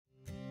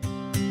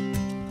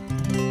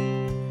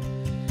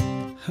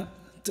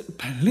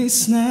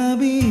Feliz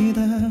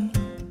Navidad,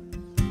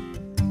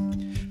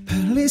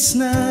 Feliz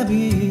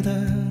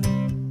Navidad,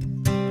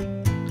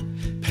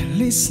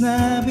 Feliz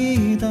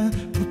Navidad,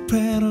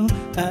 prospero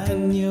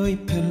año y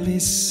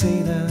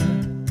felicidad.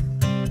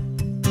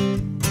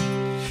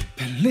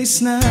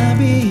 Feliz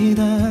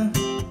Navidad,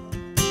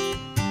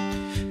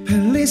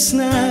 Feliz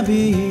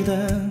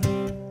Navidad,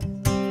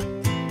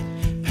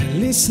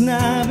 Feliz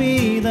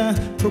Navidad,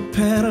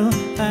 prospero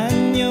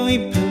año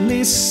y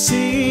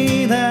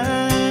felicidad.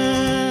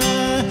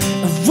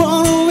 I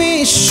wanna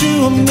wish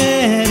you a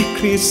Merry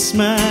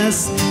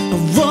Christmas. I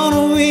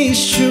wanna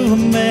wish you a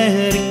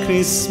Merry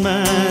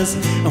Christmas.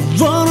 I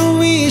wanna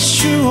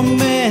wish you a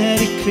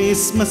Merry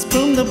Christmas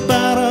from the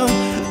bottom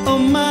of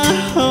my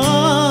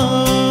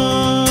heart.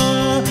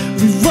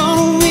 We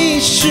wanna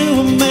wish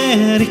you a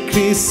Merry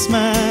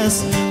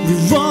Christmas. We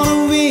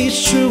wanna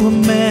wish you a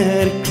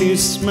Merry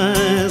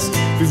Christmas.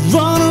 We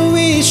wanna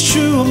wish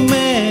you a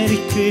Merry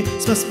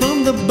Christmas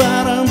from the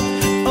bottom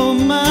of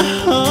my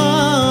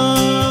heart.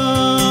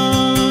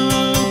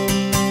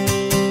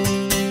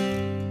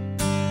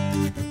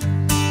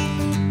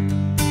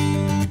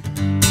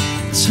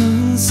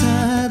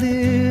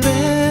 천사들의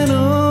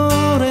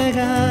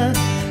노래가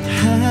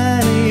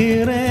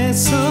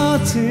하늘에서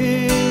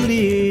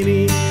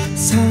들리니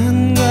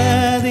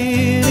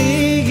산과들이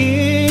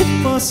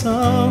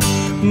기뻐서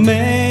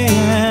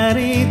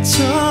메아리쳐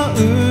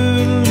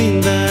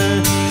울린다.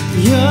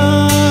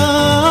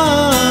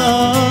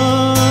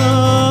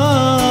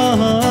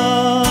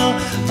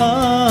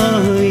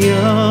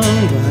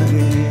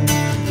 영광을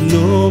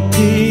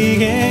높이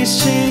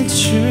계신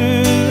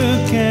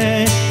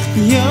주께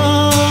영광을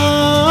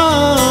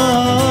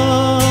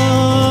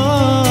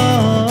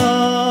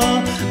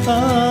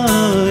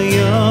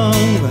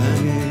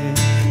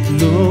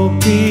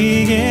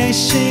높이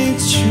계신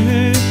주님께.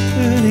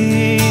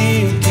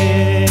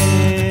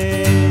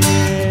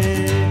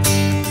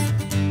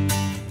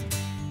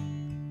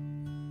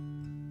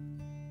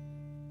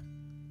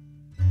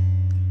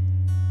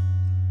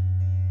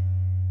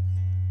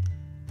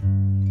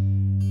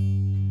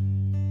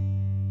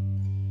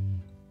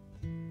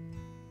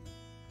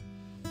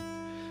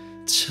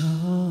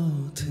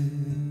 저들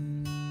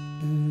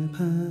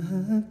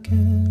밖에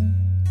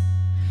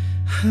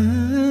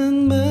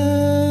한밤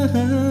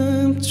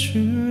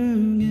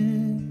중에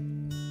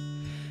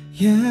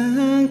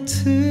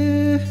양틈에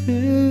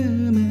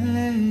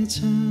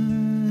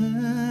자던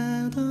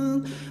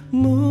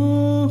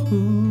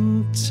목자들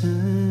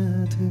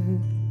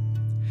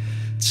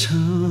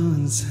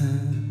천사들이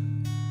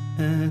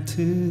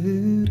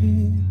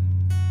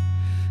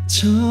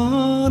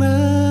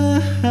전하여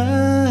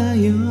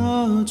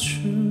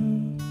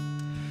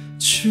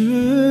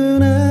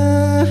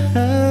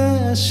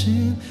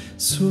주나신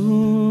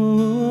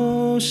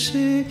소식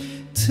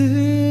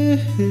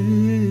들었네.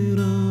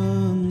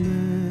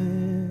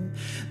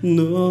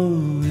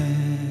 노엘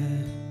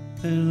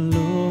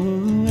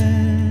노엘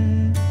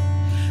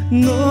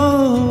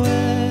노엘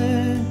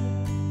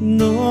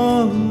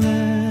노엘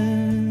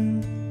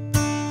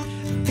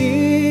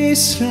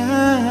이스라엘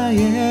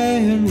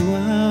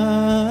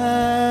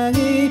왕이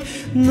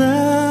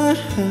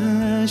나셨네.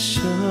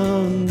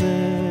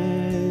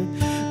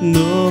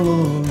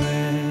 노엘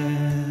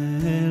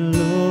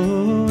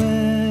노엘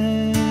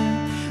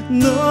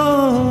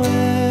노엘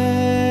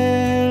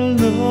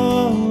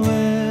노엘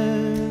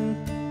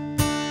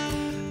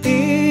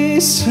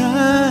이스라엘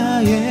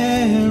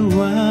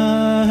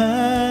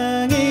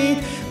왕이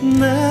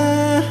나셨네.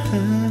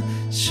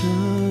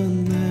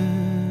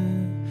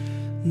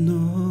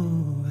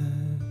 노엘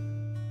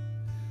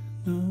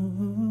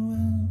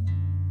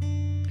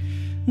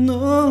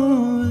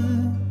노엘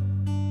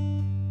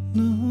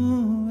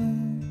노엘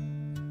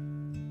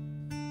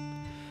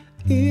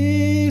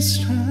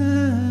이스라엘